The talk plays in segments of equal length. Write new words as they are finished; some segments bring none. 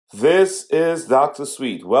This is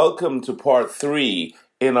Dr.Suite. Welcome to part 3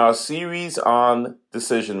 in our series on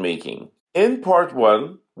decision making. In part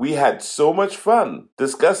 1, we had so much fun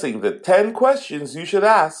discussing the 10 questions you should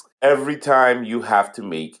ask every time you have to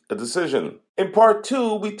make a decision. In part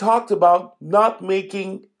 2, we talked about not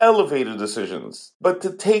making elevator decisions, but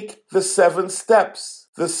to take the 7 steps.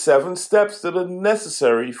 The 7 steps that are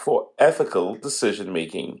necessary for ethical decision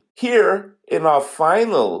making. Here, in our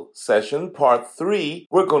final session, part 3,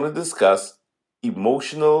 we're going to discuss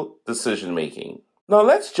emotional decision making. Now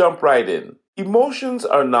let's jump right in. Emotions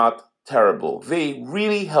are not terrible. They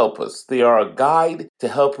really help us. They are a guide to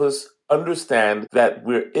help us understand that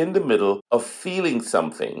we're in the middle of feeling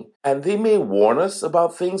something, and they may warn us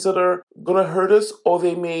about things that are going to hurt us, or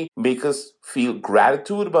they may make us feel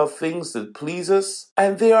gratitude about things that please us,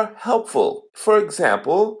 and they are helpful. For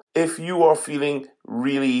example, if you are feeling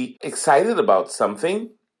really excited about something,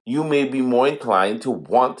 you may be more inclined to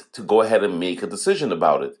want to go ahead and make a decision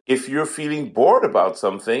about it. If you're feeling bored about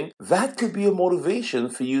something, that could be a motivation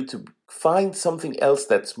for you to find something else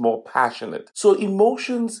that's more passionate. So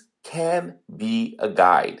emotions can be a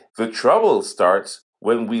guide. The trouble starts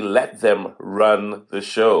when we let them run the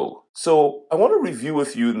show. So I want to review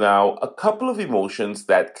with you now a couple of emotions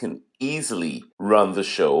that can easily run the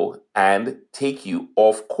show and take you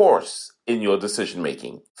off course in your decision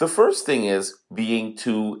making. The first thing is being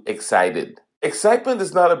too excited. Excitement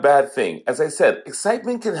is not a bad thing. As I said,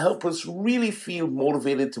 excitement can help us really feel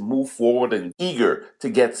motivated to move forward and eager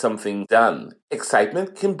to get something done.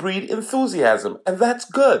 Excitement can breed enthusiasm, and that's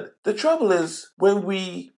good. The trouble is, when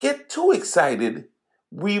we get too excited,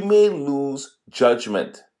 we may lose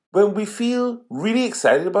judgment. When we feel really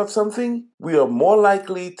excited about something, we are more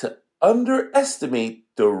likely to underestimate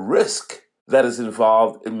the risk that is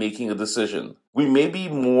involved in making a decision. We may be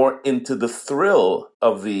more into the thrill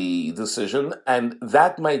of the decision, and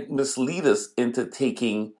that might mislead us into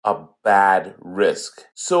taking a bad risk.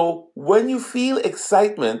 So when you feel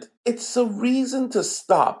excitement, it's a reason to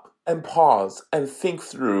stop and pause and think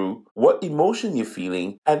through what emotion you're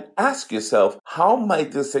feeling and ask yourself, how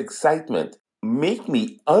might this excitement make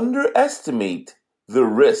me underestimate the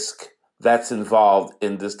risk that's involved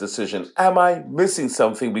in this decision? Am I missing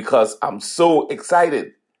something because I'm so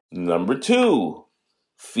excited? Number 2,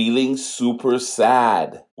 feeling super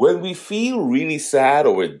sad. When we feel really sad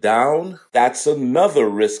or we're down, that's another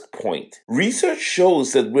risk point. Research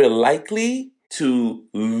shows that we're likely to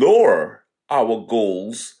lower our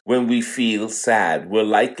goals when we feel sad. We're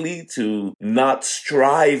likely to not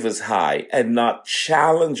strive as high and not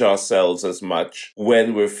challenge ourselves as much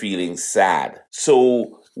when we're feeling sad.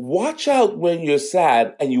 So watch out when you're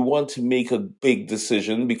sad and you want to make a big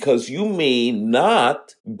decision, because you may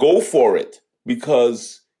not go for it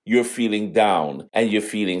because you're feeling down and you're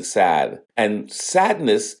feeling sad. And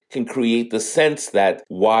sadness can create the sense that,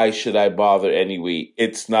 why should I bother anyway?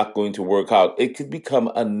 It's not going to work out. It could become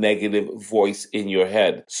a negative voice in your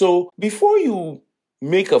head. So before you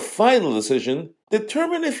make a final decision,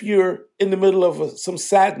 determine if you're in the middle of some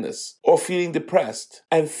sadness or feeling depressed,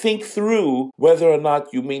 and think through whether or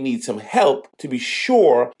not you may need some help to be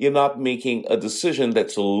sure you're not making a decision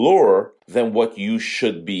that's lower than what you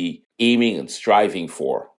should be aiming and striving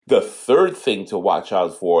for. The third thing to watch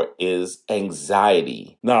out for is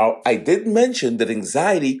anxiety. Now, I did mention that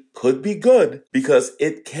anxiety could be good because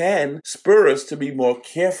it can spur us to be more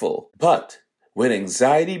careful. But when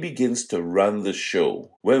anxiety begins to run the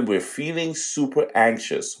show, when we're feeling super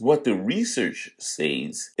anxious, what the research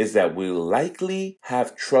says is that we'll likely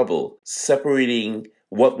have trouble separating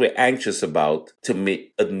what we're anxious about to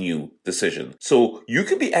make a new decision. So you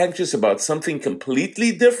could be anxious about something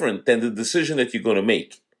completely different than the decision that you're going to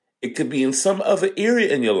make. It could be in some other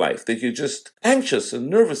area in your life that you're just anxious and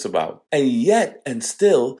nervous about. And yet, and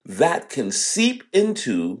still, that can seep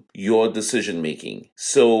into your decision making.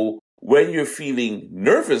 So when you're feeling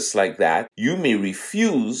nervous like that, you may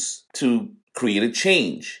refuse to create a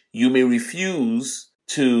change. You may refuse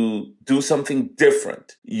to do something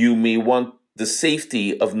different. You may want the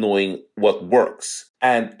safety of knowing what works.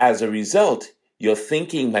 And as a result, your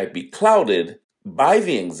thinking might be clouded by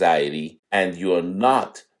the anxiety, and you are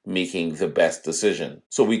not making the best decision.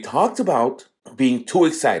 So we talked about being too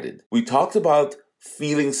excited. We talked about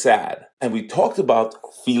feeling sad. And we talked about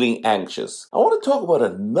feeling anxious. I want to talk about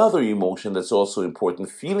another emotion that's also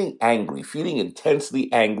important, feeling angry, feeling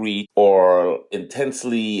intensely angry or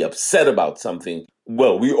intensely upset about something.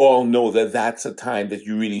 Well, we all know that that's a time that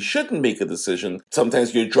you really shouldn't make a decision.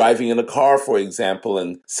 Sometimes you're driving in a car, for example,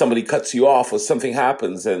 and somebody cuts you off or something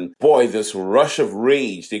happens, and boy, this rush of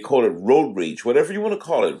rage, they call it road rage, whatever you want to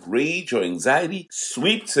call it, rage or anxiety,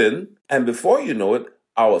 sweeps in, and before you know it,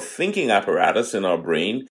 our thinking apparatus in our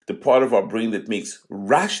brain, the part of our brain that makes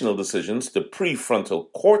rational decisions, the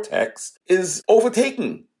prefrontal cortex, is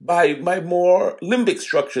overtaken by more limbic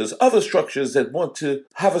structures, other structures that want to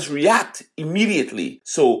have us react immediately.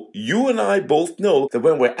 So you and I both know that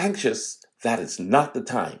when we're anxious, that is not the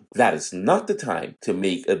time. That is not the time to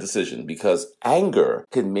make a decision, because anger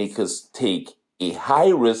can make us take a high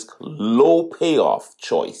risk, low payoff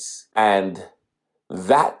choice. And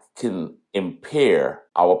that can impair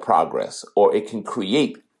our progress, or it can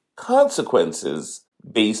create consequences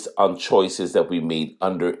based on choices that we made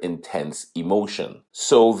under intense emotion.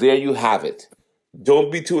 So there you have it.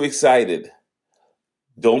 Don't be too excited.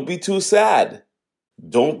 Don't be too sad.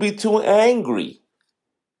 Don't be too angry.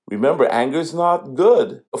 Remember, anger is not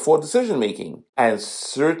good for decision making. And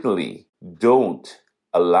certainly don't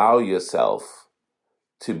allow yourself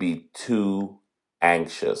to be too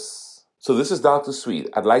anxious. So this is Dr.Suite.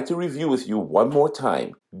 I'd like to review with you one more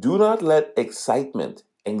time. Do not let excitement,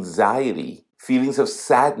 anxiety, feelings of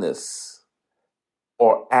sadness,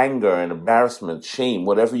 or anger and embarrassment, shame,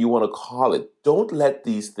 whatever you want to call it, don't let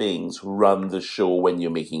these things run the show when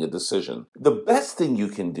you're making a decision. The best thing you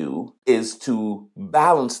can do is to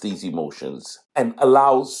balance these emotions and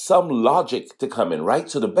allow some logic to come in, right?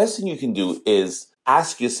 So the best thing you can do is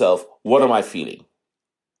ask yourself, what am I feeling?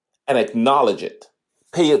 And acknowledge it.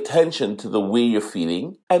 Pay attention to the way you're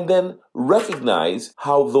feeling, and then recognize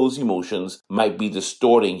how those emotions might be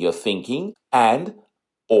distorting your thinking and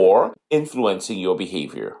or influencing your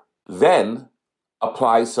behavior. Then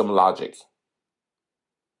apply some logic.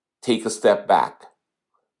 Take a step back,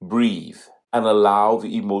 breathe, and allow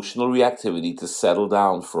the emotional reactivity to settle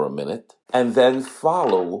down for a minute, and then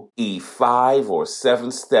follow the 5 or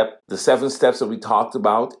 7 steps that we talked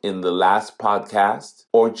about in the last podcast,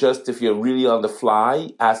 or just if you're really on the fly,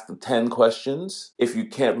 ask the 10 questions. If you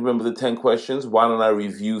can't remember the 10 questions, why don't I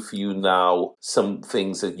review for you now some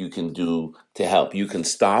things that you can do to help. You can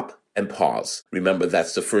stop and pause. Remember,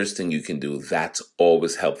 that's the first thing you can do. That's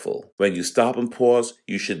always helpful. When you stop and pause,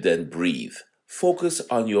 you should then breathe. Focus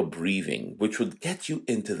on your breathing, which will get you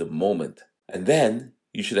into the moment. And then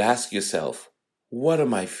you should ask yourself, what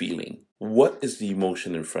am I feeling? What is the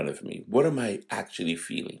emotion in front of me? What am I actually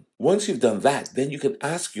feeling? Once you've done that, then you can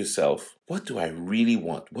ask yourself, what do I really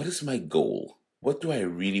want? What is my goal? What do I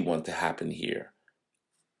really want to happen here,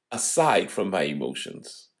 aside from my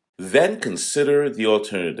emotions? Then consider the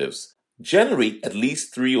alternatives. Generate at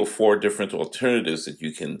least 3 or 4 different alternatives that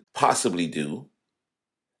you can possibly do.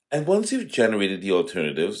 And once you've generated the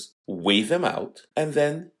alternatives, weigh them out and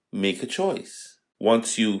then make a choice.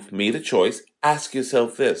 Once you've made a choice, ask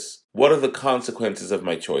yourself this: what are the consequences of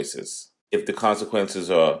my choices? If the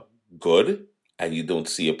consequences are good and you don't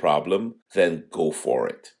see a problem, then go for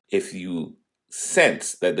it. If you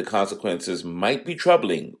sense that the consequences might be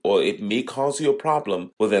troubling or it may cause you a problem,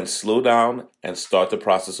 well then slow down and start the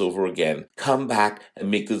process over again. Come back and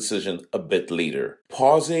make the decision a bit later.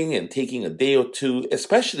 Pausing and taking a day or two,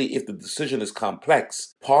 especially if the decision is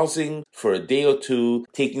complex, pausing for a day or two,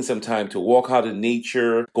 taking some time to walk out in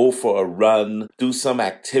nature, go for a run, do some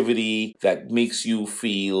activity that makes you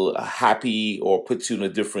feel happy or puts you in a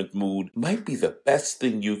different mood, might be the best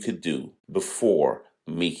thing you could do before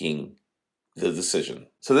making the decision.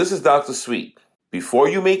 So this is Dr.Suite. Before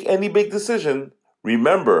you make any big decision,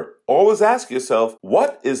 remember, always ask yourself,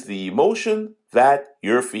 what is the emotion that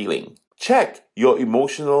you're feeling? Check your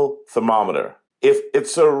emotional thermometer. If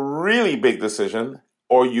it's a really big decision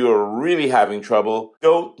or you're really having trouble,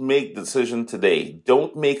 don't make the decision today.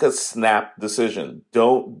 Don't make a snap decision.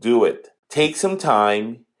 Don't do it. Take some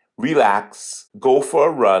time, relax, go for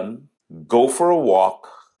a run, go for a walk,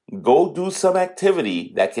 go do some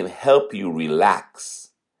activity that can help you relax,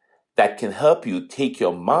 that can help you take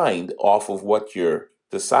your mind off of what you're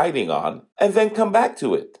deciding on, and then come back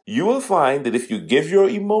to it. You will find that if you give your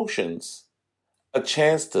emotions a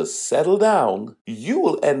chance to settle down, you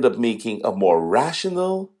will end up making a more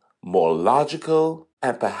rational, more logical,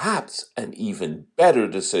 and perhaps an even better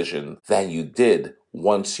decision than you did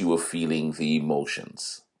once you were feeling the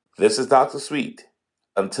emotions. This is Dr.Suite.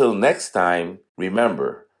 Until next time,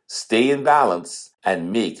 remember, stay in balance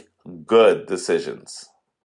and make good decisions.